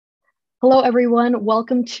Hello, everyone.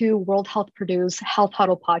 Welcome to World Health Purdue's Health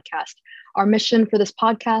Huddle Podcast. Our mission for this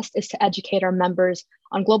podcast is to educate our members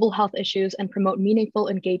on global health issues and promote meaningful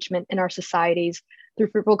engagement in our societies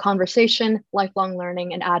through fruitful conversation, lifelong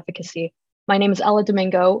learning, and advocacy. My name is Ella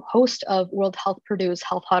Domingo, host of World Health Purdue's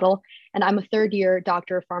Health Huddle, and I'm a third-year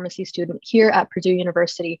Doctor of Pharmacy student here at Purdue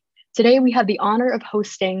University. Today, we have the honor of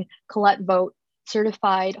hosting Colette Vogt,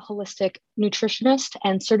 certified holistic nutritionist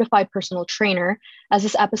and certified personal trainer, as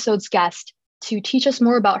this episode's guest to teach us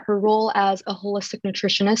more about her role as a holistic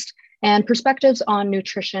nutritionist and perspectives on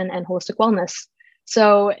nutrition and holistic wellness.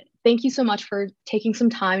 So thank you so much for taking some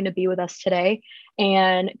time to be with us today.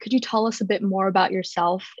 And could you tell us a bit more about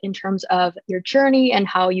yourself in terms of your journey and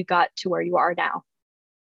how you got to where you are now?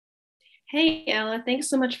 Hey, Ella, thanks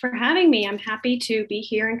so much for having me. I'm happy to be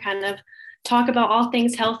here and kind of talk about all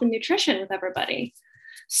things health and nutrition with everybody.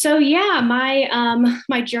 So yeah,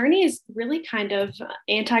 my journey is really kind of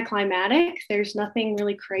anticlimactic. There's nothing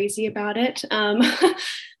really crazy about it,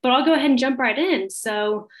 but I'll go ahead and jump right in.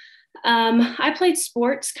 So I played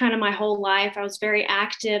sports kind of my whole life. I was very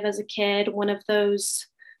active as a kid. One of those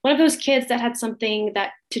kids that had something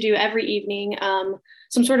that to do every evening,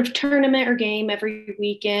 some sort of tournament or game every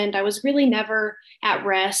weekend. I was really never at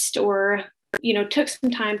rest or took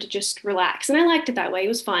some time to just relax. And I liked it that way. It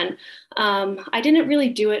was fun. I didn't really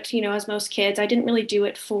do it, as most kids, I didn't really do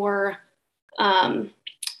it for the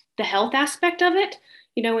health aspect of it.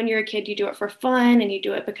 When you're a kid, you do it for fun and you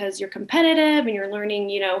do it because you're competitive and you're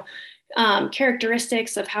learning,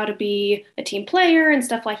 characteristics of how to be a team player and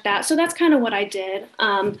stuff like that. So that's kind of what I did.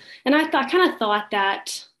 And I kind of thought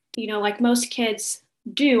that, like most kids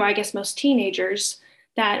do, I guess most teenagers,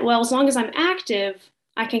 that, well, as long as I'm active,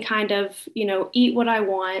 I can kind of, eat what I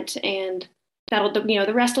want and that'll,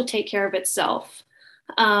 the rest will take care of itself.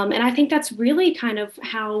 And I think that's really kind of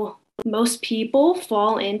how most people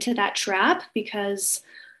fall into that trap, because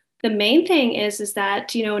the main thing is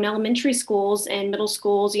that, in elementary schools and middle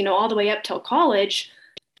schools, all the way up till college,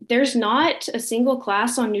 there's not a single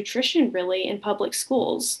class on nutrition really in public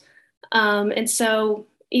schools. And so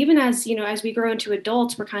even as, as we grow into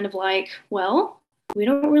adults, we're kind of like, well, we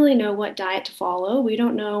don't really know what diet to follow. We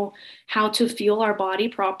don't know how to fuel our body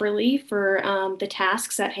properly for the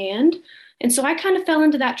tasks at hand. And so I kind of fell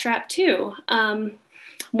into that trap too.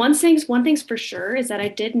 One thing's for sure is that I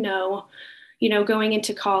did know, going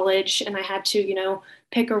into college and I had to,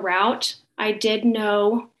 pick a route. I did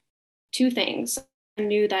know two things. I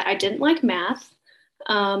knew that I didn't like math,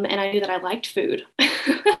 and I knew that I liked food.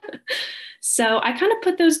 So I kind of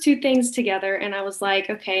put those two things together and I was like,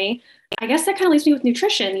 okay, I guess that kind of leaves me with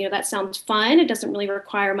nutrition. That sounds fun. It doesn't really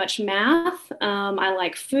require much math. I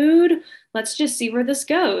like food. Let's just see where this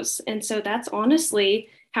goes. And so that's honestly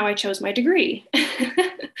how I chose my degree.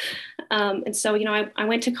 And so, I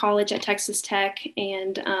went to college at Texas Tech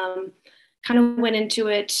and kind of went into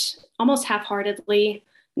it almost half-heartedly,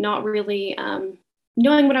 not really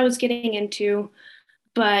knowing what I was getting into.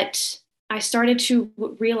 But I started to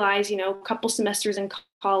realize, a couple semesters in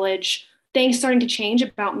college, things starting to change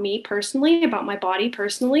about me personally, about my body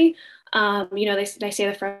personally. They say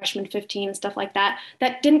the freshman 15 and stuff like that.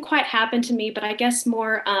 That didn't quite happen to me, but I guess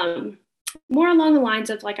more along the lines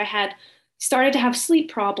of like I had started to have sleep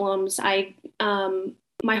problems.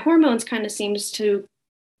 My hormones kind of seems to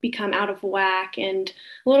become out of whack and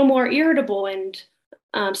a little more irritable and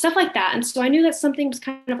stuff like that. And so I knew that something was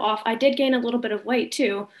kind of off. I did gain a little bit of weight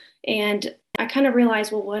too. And I kind of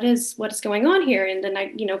realized, well, what is going on here? And then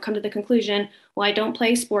I, come to the conclusion, well, I don't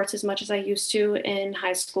play sports as much as I used to in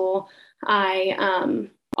high school. I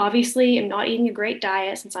obviously am not eating a great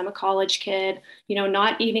diet since I'm a college kid,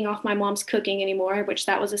 not eating off my mom's cooking anymore, which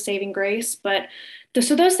that was a saving grace. But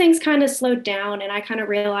so those things kind of slowed down and I kind of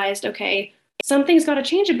realized, okay, something's got to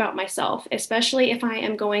change about myself, especially if I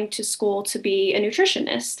am going to school to be a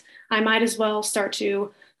nutritionist. I might as well start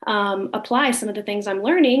to apply some of the things I'm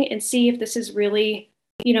learning and see if this is really,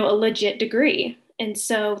 a legit degree. And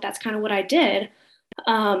so that's kind of what I did.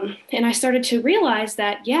 And I started to realize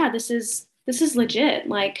that, yeah, this is legit.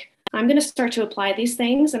 Like I'm going to start to apply these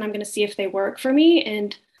things and I'm going to see if they work for me.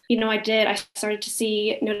 And, I did. I started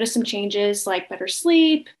to notice some changes like better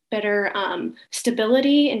sleep, better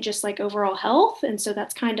stability, and just like overall health. And so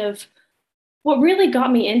that's kind of what really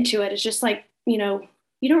got me into it, is just like, you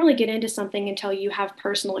don't really get into something until you have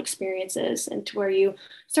personal experiences and to where you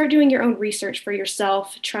start doing your own research for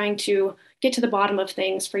yourself, trying to get to the bottom of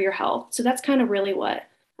things for your health. So that's kind of really what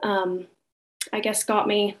I guess got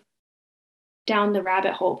me down the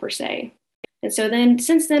rabbit hole per se. And so then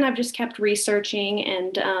since then, I've just kept researching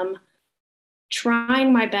and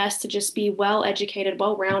trying my best to just be well educated,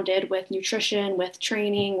 well rounded with nutrition, with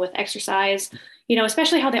training, with exercise,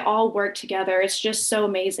 especially how they all work together. It's just so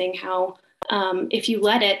amazing how if you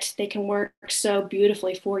let it, they can work so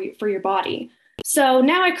beautifully for your body. So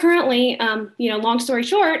now I currently, long story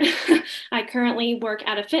short, I currently work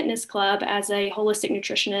at a fitness club as a holistic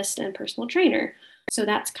nutritionist and personal trainer. So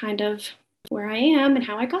that's kind of where I am and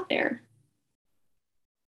how I got there.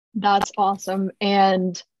 That's awesome.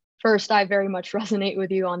 And first, I very much resonate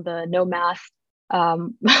with you on the no math.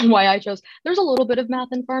 Why I chose, there's a little bit of math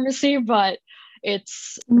in pharmacy, but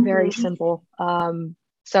it's very simple.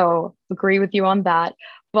 So agree with you on that.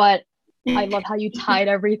 But I love how you tied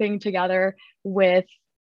everything together with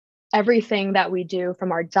everything that we do,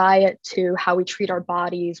 from our diet to how we treat our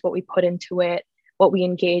bodies, what we put into it, what we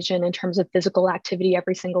engage in terms of physical activity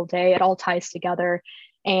every single day. It all ties together.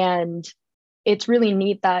 And it's really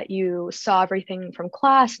neat that you saw everything from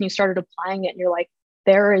class and you started applying it and you're like,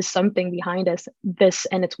 there is something behind this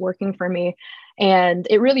and it's working for me. And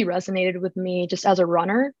it really resonated with me just as a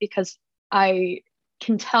runner, because I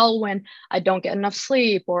can tell when I don't get enough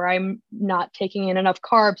sleep or I'm not taking in enough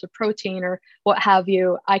carbs or protein or what have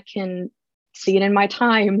you. I can see it in my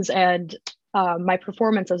times and my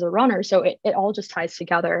performance as a runner. So it all just ties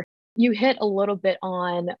together. You hit a little bit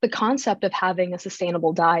on the concept of having a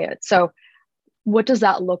sustainable diet. So what does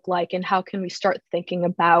that look like, and how can we start thinking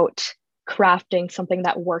about crafting something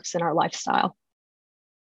that works in our lifestyle?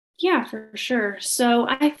 Yeah, for sure. So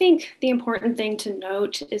I think the important thing to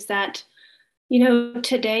note is that,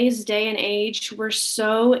 today's day and age, we're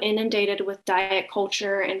so inundated with diet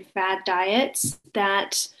culture and fad diets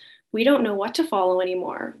that we don't know what to follow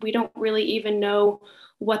anymore. We don't really even know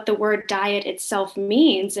what the word diet itself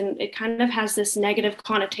means. And it kind of has this negative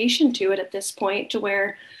connotation to it at this point, to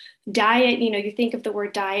where diet, you think of the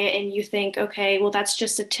word diet and you think, okay, well, that's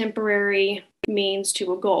just a temporary means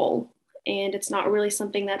to a goal. And it's not really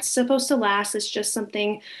something that's supposed to last. It's just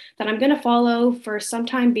something that I'm going to follow for some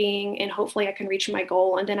time being, and hopefully I can reach my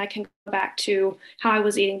goal. And then I can go back to how I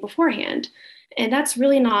was eating beforehand. And that's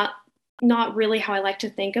really not really how I like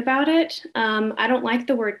to think about it. I don't like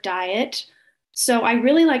the word diet. So I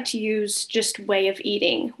really like to use just way of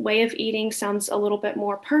eating. Way of eating sounds a little bit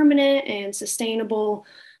more permanent and sustainable,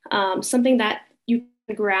 something that you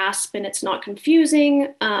can grasp and it's not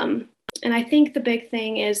confusing. And I think the big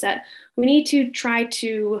thing is that we need to try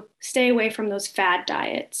to stay away from those fad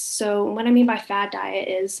diets. So what I mean by fad diet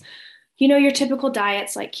is, your typical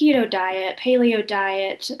diets like keto diet, paleo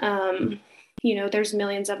diet. There's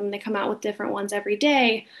millions of them. They come out with different ones every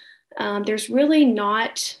day. There's really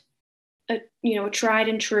not a tried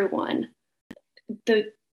and true one.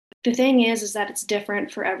 The thing is that it's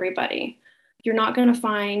different for everybody. You're not going to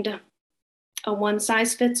find a one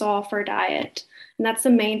size fits all for a diet. And that's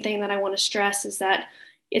the main thing that I want to stress, is that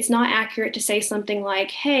it's not accurate to say something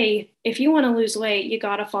like, hey, if you want to lose weight, you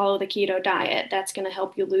got to follow the keto diet. That's going to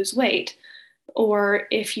help you lose weight. Or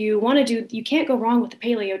if you want to you can't go wrong with the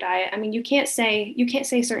paleo diet. I mean, you can't say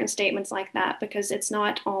certain statements like that, because it's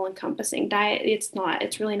not all encompassing. Diet,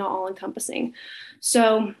 it's really not all encompassing.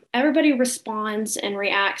 So everybody responds and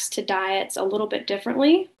reacts to diets a little bit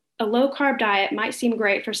differently. A low carb diet might seem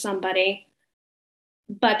great for somebody,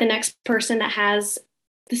 but the next person that has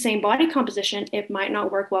the same body composition, it might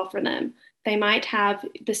not work well for them. They might have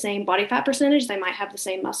the same body fat percentage, they might have the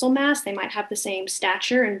same muscle mass, they might have the same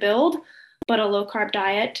stature and build, but a low carb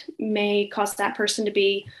diet may cause that person to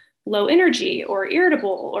be low energy or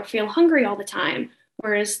irritable or feel hungry all the time.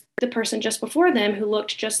 Whereas the person just before them, who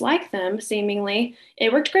looked just like them, seemingly,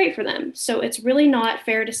 it worked great for them. So it's really not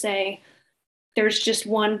fair to say there's just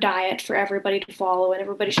one diet for everybody to follow and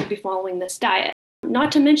everybody should be following this diet.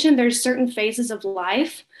 Not to mention, there's certain phases of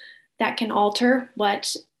life that can alter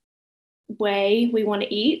what way we want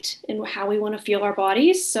to eat and how we want to feel our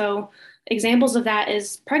bodies. So examples of that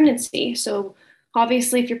is pregnancy. So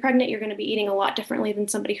obviously, if you're pregnant, you're going to be eating a lot differently than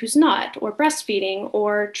somebody who's not, or breastfeeding,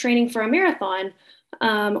 or training for a marathon,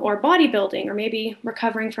 or bodybuilding, or maybe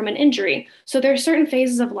recovering from an injury. So there are certain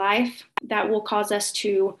phases of life that will cause us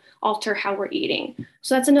to alter how we're eating.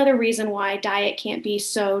 So that's another reason why diet can't be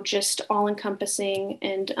so just all-encompassing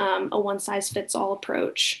and a one-size-fits-all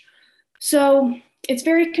approach. So it's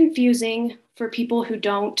very confusing for people who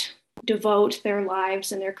don't devote their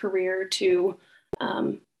lives and their career to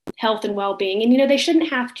health and well-being. And, they shouldn't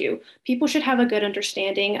have to. People should have a good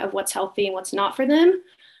understanding of what's healthy and what's not for them,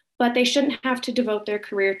 but they shouldn't have to devote their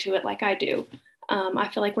career to it like I do. I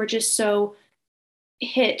feel like we're just so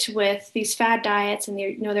hit with these fad diets, and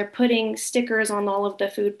they're putting stickers on all of the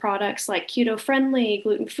food products like keto friendly,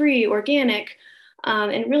 gluten free, organic,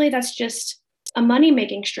 and really that's just a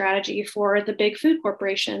money-making strategy for the big food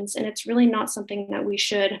corporations. And it's really not something that we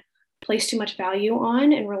should place too much value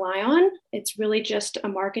on and rely on. It's really just a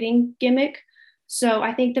marketing gimmick. So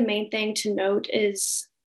I think the main thing to note is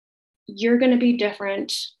you're going to be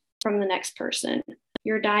different from the next person.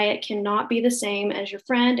 Your diet cannot be the same as your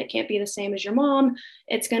friend. It can't be the same as your mom.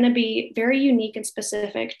 It's going to be very unique and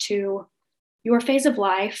specific to your phase of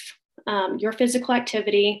life, your physical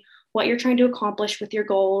activity, what you're trying to accomplish with your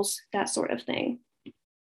goals, that sort of thing.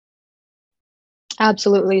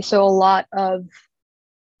 Absolutely. So a lot of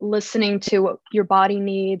listening to what your body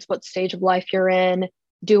needs, what stage of life you're in,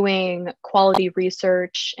 doing quality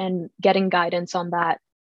research and getting guidance on that.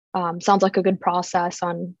 Sounds like a good process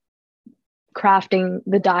on crafting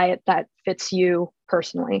the diet that fits you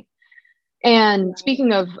personally. And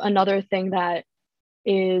speaking of another thing that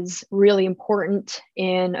is really important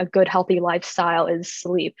in a good, healthy lifestyle is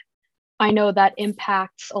sleep. I know that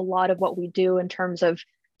impacts a lot of what we do in terms of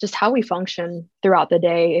just how we function throughout the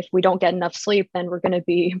day. If we don't get enough sleep, then we're going to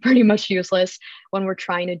be pretty much useless when we're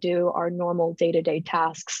trying to do our normal day-to-day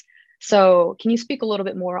tasks. So can you speak a little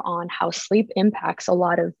bit more on how sleep impacts a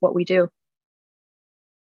lot of what we do?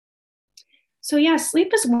 So yeah,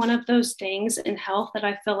 sleep is one of those things in health that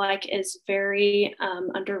I feel like is very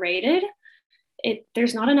underrated.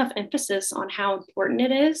 There's not enough emphasis on how important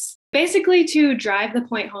it is. Basically, to drive the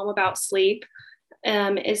point home about sleep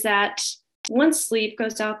is that once sleep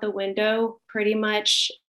goes out the window, pretty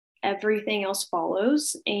much everything else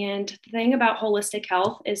follows. And the thing about holistic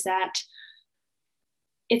health is that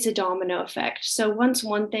it's a domino effect. So once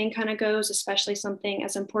one thing kind of goes, especially something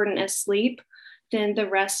as important as sleep, then the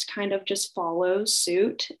rest kind of just follows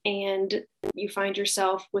suit, and you find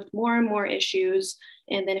yourself with more and more issues.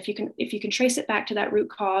 And then if you can trace it back to that root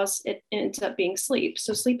cause, it ends up being sleep.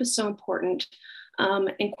 So sleep is so important.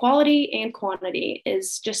 And quality and quantity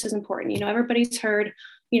is just as important. You know, everybody's heard,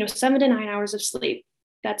 7 to 9 hours of sleep.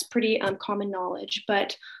 That's pretty common knowledge.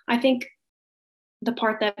 But I think the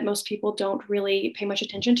part that most people don't really pay much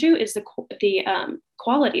attention to is the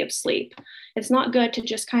quality of sleep. It's not good to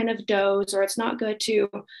just kind of doze, or it's not good to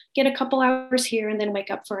get a couple hours here and then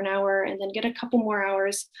wake up for an hour and then get a couple more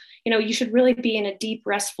hours. You should really be in a deep,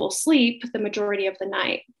 restful sleep the majority of the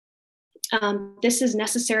night. This is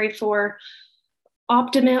necessary for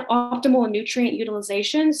optimal nutrient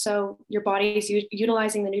utilization. So your body is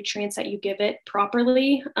utilizing the nutrients that you give it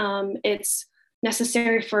properly. It's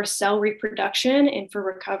necessary for cell reproduction and for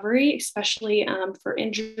recovery, especially for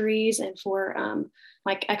injuries and for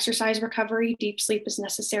like exercise recovery. Deep sleep is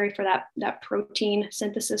necessary for that protein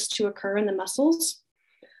synthesis to occur in the muscles.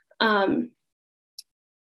 And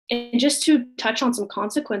just to touch on some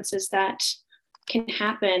consequences that can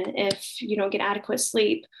happen if you don't get adequate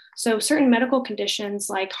sleep. So certain medical conditions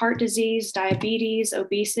like heart disease, diabetes,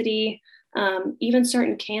 obesity, even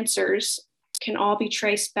certain cancers can all be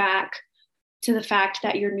traced back to the fact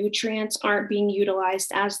that your nutrients aren't being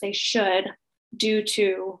utilized as they should due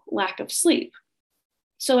to lack of sleep.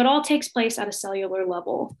 So it all takes place at a cellular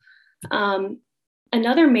level.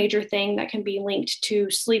 Another major thing that can be linked to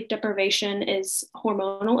sleep deprivation is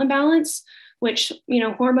hormonal imbalance, which,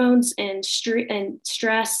 hormones and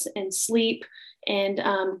stress and sleep and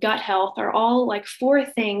gut health are all like 4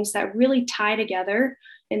 things that really tie together.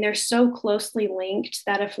 And they're so closely linked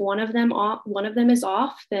that if one of them is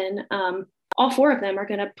off, then all 4 of them are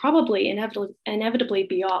going to probably inevitably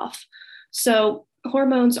be off. So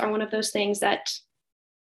hormones are one of those things that,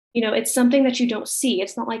 it's something that you don't see.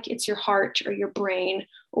 It's not like it's your heart or your brain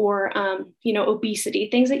or, obesity,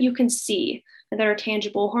 things that you can see and that are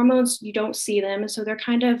tangible. Hormones, you don't see them. So they're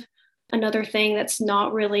kind of another thing that's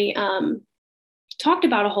not really talked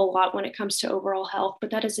about a whole lot when it comes to overall health,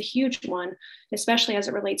 but that is a huge one, especially as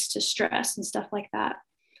it relates to stress and stuff like that.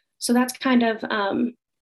 So that's kind of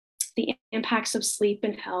the impacts of sleep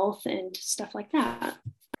and health and stuff like that.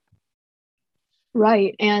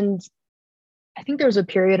 Right. And I think there was a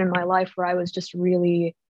period in my life where I was just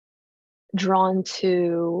really drawn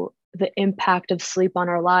to the impact of sleep on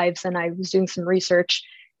our lives. And I was doing some research,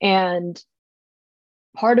 and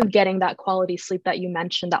part of getting that quality sleep that you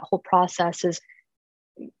mentioned, that whole process, is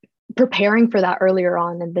preparing for that earlier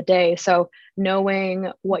on in the day. So knowing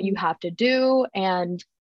what you have to do and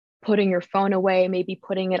putting your phone away, maybe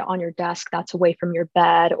putting it on your desk that's away from your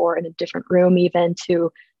bed or in a different room, even to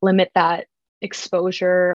limit that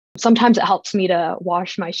exposure. Sometimes it helps me to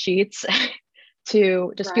wash my sheets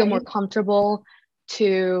to just feel more comfortable,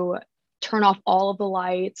 to turn off all of the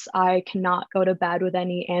lights. I cannot go to bed with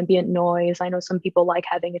any ambient noise. I know some people like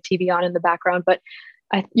having a TV on in the background, but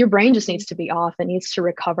your brain just needs to be off. It needs to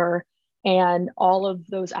recover. And all of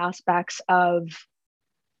those aspects of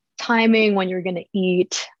timing when you're going to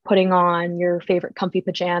eat, putting on your favorite comfy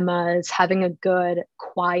pajamas, having a good,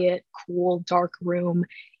 quiet, cool, dark room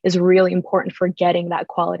is really important for getting that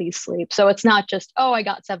quality sleep. So it's not just, oh, I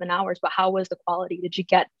got 7 hours, but how was the quality? Did you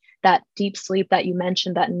get that deep sleep that you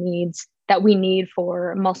mentioned that we need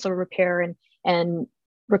for muscle repair and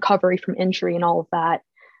recovery from injury and all of that?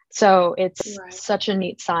 So it's such a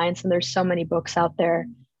neat science, and there's so many books out there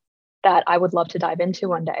that I would love to dive into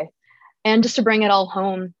one day. And just to bring it all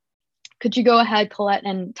home, could you go ahead, Colette,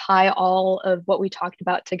 and tie all of what we talked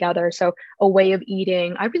about together? So a way of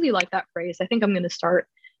eating. I really like that phrase. I think I'm going to start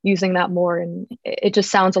using that more. And it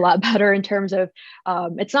just sounds a lot better in terms of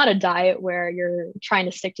it's not a diet where you're trying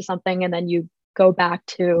to stick to something and then you go back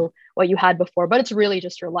to what you had before, but it's really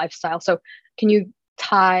just your lifestyle. So can you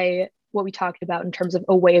tie what we talked about in terms of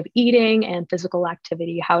a way of eating and physical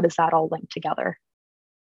activity? How does that all link together?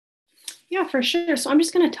 Yeah, for sure. So I'm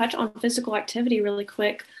just going to touch on physical activity really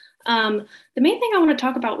quick. The main thing I want to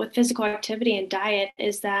talk about with physical activity and diet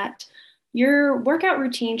is that your workout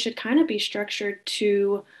routine should kind of be structured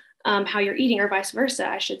to how you're eating, or vice versa,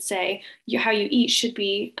 I should say. How you eat should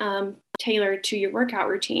be tailored to your workout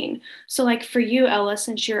routine. So like for you, Ella,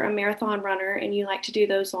 since you're a marathon runner and you like to do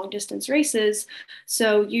those long distance races,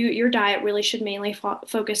 so your diet really should mainly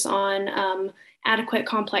focus on adequate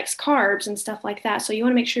complex carbs and stuff like that. So you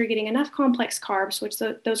want to make sure you're getting enough complex carbs, which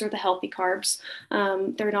those are the healthy carbs.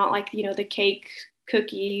 They're not like, the cake,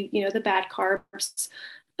 cookie, the bad carbs.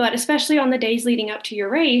 But especially on the days leading up to your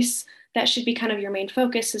race, that should be kind of your main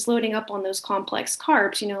focus, is loading up on those complex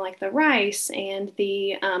carbs, like the rice and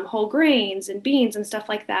the whole grains and beans and stuff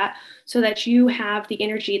like that, so that you have the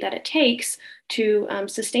energy that it takes to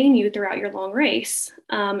sustain you throughout your long race.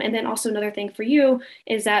 And then also another thing for you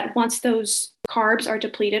is that once those carbs are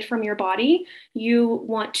depleted from your body, you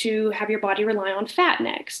want to have your body rely on fat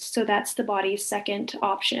next. So that's the body's second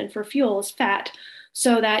option for fuel, is fat.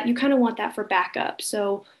 So that you kind of want that for backup.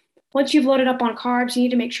 So once you've loaded up on carbs, you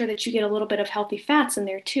need to make sure that you get a little bit of healthy fats in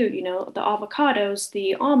there too. The avocados,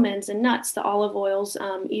 the almonds and nuts, the olive oils,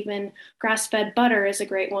 even grass-fed butter is a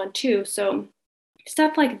great one too. So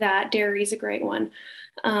stuff like that. Dairy is a great one,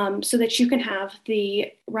 so that you can have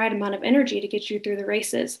the right amount of energy to get you through the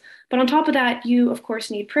races. But on top of that, you of course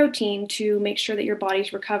need protein to make sure that your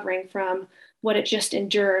body's recovering from what it just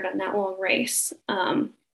endured on that long race.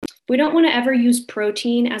 We don't want to ever use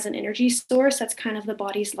protein as an energy source. That's kind of the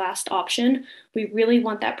body's last option. We really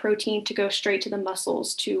want that protein to go straight to the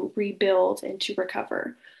muscles to rebuild and to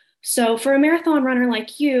recover. So for a marathon runner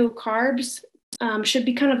like you, carbs should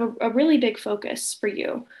be kind of a really big focus for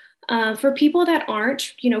you. For people that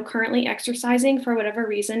aren't, currently exercising for whatever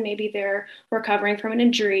reason, maybe they're recovering from an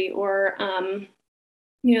injury, or,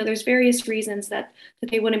 there's various reasons that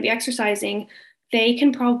they wouldn't be exercising, they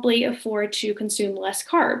can probably afford to consume less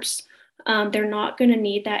carbs. They're not going to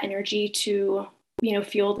need that energy to,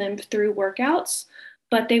 fuel them through workouts,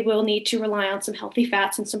 but they will need to rely on some healthy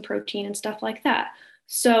fats and some protein and stuff like that.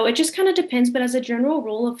 So it just kind of depends. But as a general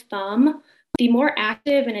rule of thumb, the more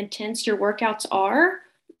active and intense your workouts are,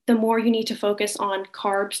 the more you need to focus on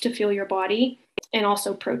carbs to fuel your body, and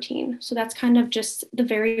also protein. So that's kind of just the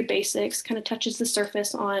very basics, kind of touches the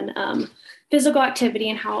surface on physical activity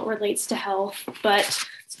and how it relates to health. But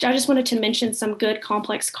I just wanted to mention some good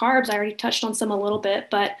complex carbs. I already touched on some a little bit,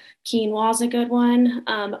 but quinoa is a good one.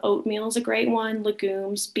 Oatmeal is a great one.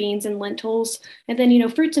 Legumes, beans, and lentils. And then,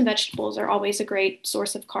 fruits and vegetables are always a great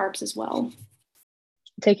source of carbs as well.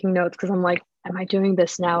 Taking notes because I'm like, am I doing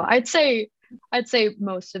this now? I'd say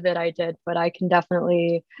most of it I did, but I can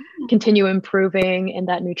definitely continue improving in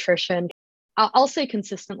that nutrition. I'll say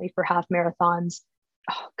consistently for half marathons.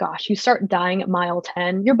 Oh gosh, you start dying at mile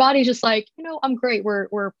 10. Your body's just like, I'm great.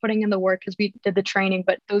 We're putting in the work because we did the training,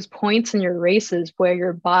 but those points in your races where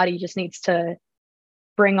your body just needs to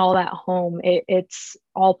bring all that home, it's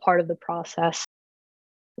all part of the process.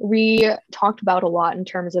 We talked about a lot in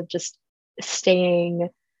terms of just staying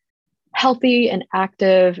healthy and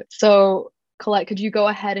active. So Colette, could you go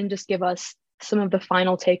ahead and just give us some of the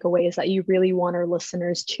final takeaways that you really want our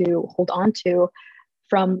listeners to hold on to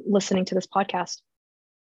from listening to this podcast?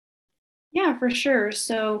 Yeah, for sure.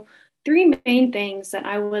 So 3 main things that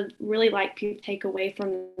I would really like people to take away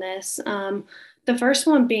from this. The first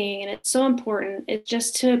one being, and it's so important, is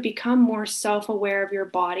just to become more self-aware of your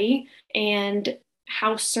body and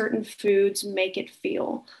how certain foods make it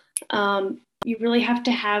feel. You really have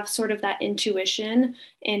to have sort of that intuition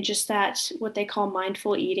and just that, what they call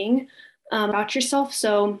mindful eating, about yourself.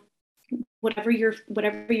 So whatever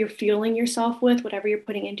you're fueling yourself with, whatever you're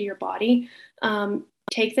putting into your body,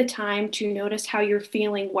 take the time to notice how you're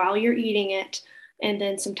feeling while you're eating it, and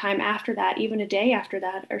then some time after that, even a day after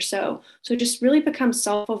that or so. So just really become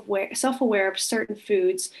self-aware of certain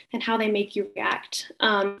foods and how they make you react.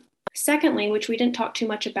 Secondly, which we didn't talk too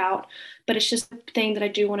much about, but it's just a thing that I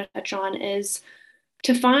do want to touch on, is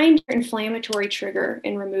to find your inflammatory trigger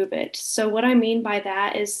and remove it. So what I mean by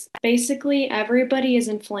that is basically everybody is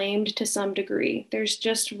inflamed to some degree. There's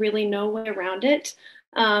just really no way around it.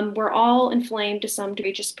 We're all inflamed to some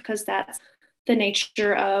degree just because that's the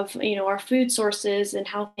nature of, our food sources and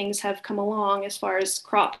how things have come along as far as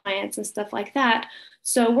crop plants and stuff like that.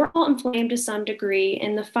 So we're all inflamed to some degree.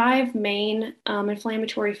 And the 5 main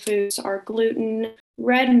inflammatory foods are gluten,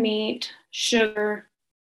 red meat, sugar,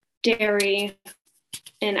 dairy,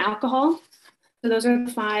 and alcohol. So those are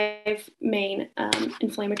the 5 main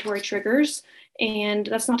inflammatory triggers. And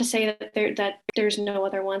that's not to say that there's no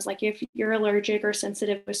other ones. Like if you're allergic or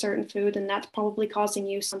sensitive to a certain food, then that's probably causing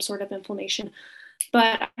you some sort of inflammation.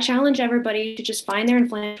 But I challenge everybody to just find their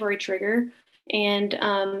inflammatory trigger and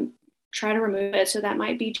try to remove it. So that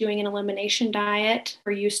might be doing an elimination diet,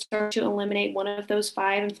 where you start to eliminate one of those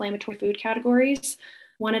 5 inflammatory food categories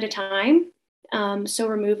one at a time. So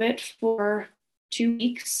remove it for 2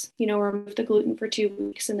 weeks, remove the gluten for 2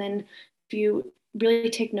 weeks. And then if you really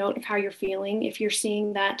take note of how you're feeling, if you're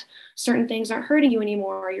seeing that certain things aren't hurting you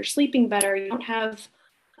anymore, you're sleeping better, you don't have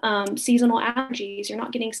seasonal allergies, you're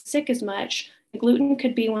not getting sick as much, gluten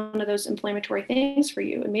could be one of those inflammatory things for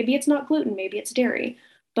you. And maybe it's not gluten, maybe it's dairy.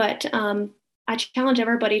 But I challenge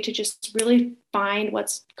everybody to just really find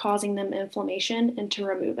what's causing them inflammation and to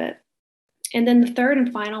remove it. And then the third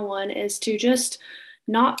and final one is to just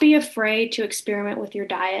not be afraid to experiment with your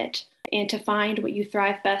diet and to find what you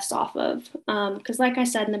thrive best off of. Because like I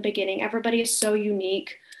said in the beginning, everybody is so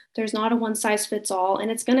unique. There's not a one size fits all,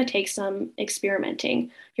 and it's going to take some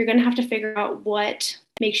experimenting. You're going to have to figure out what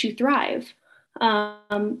makes you thrive.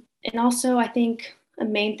 And also, I think a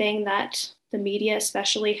main thing that the media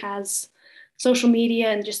especially has, social media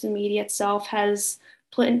and just the media itself has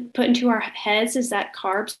put into our heads, is that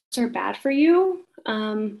carbs are bad for you.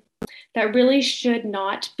 That really should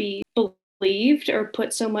not be believed or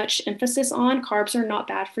put so much emphasis on. Carbs are not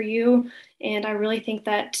bad for you. And I really think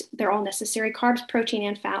that they're all necessary. Carbs, protein,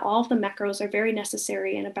 and fat, all of the macros are very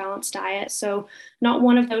necessary in a balanced diet. So not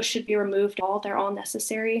one of those should be removed at all. They're all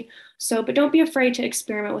necessary. So, but don't be afraid to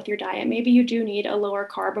experiment with your diet. Maybe you do need a lower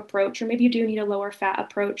carb approach, or maybe you do need a lower fat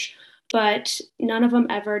approach, but none of them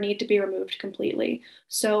ever need to be removed completely.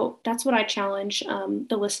 So that's what I challenge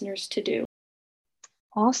the listeners to do.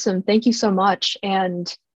 Awesome. Thank you so much.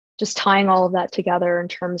 And just tying all of that together in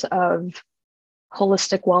terms of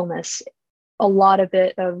holistic wellness, a lot of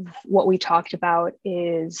it of what we talked about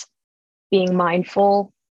is being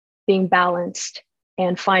mindful, being balanced,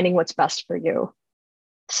 and finding what's best for you.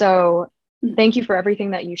 So thank you for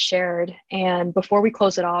everything that you shared. And before we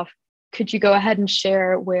close it off, could you go ahead and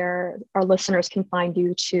share where our listeners can find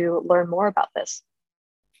you to learn more about this?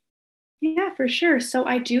 Yeah, for sure. So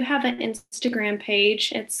I do have an Instagram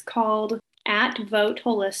page. It's called @Vogt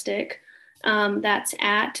Holistic. That's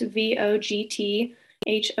at VOGT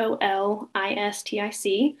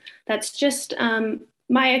HOLISTIC. That's just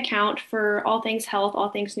my account for all things health, all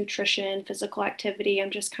things nutrition, physical activity.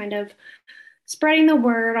 I'm just kind of spreading the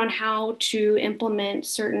word on how to implement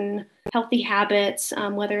certain healthy habits,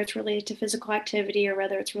 whether it's related to physical activity or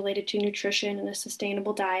whether it's related to nutrition and a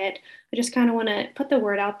sustainable diet. I just kind of want to put the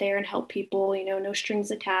word out there and help people, no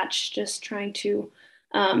strings attached, just trying to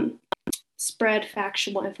spread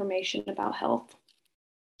factual information about health.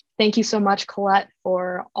 Thank you so much, Colette,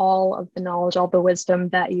 for all of the knowledge, all the wisdom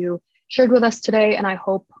that you shared with us today. And I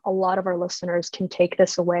hope a lot of our listeners can take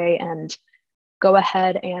this away and go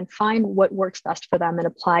ahead and find what works best for them and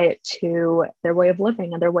apply it to their way of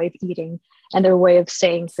living and their way of eating and their way of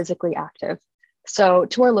staying physically active. So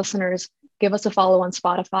to our listeners, give us a follow on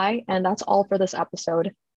Spotify. And that's all for this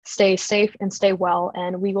episode. Stay safe and stay well.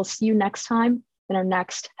 And we will see you next time in our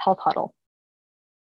next Health Huddle.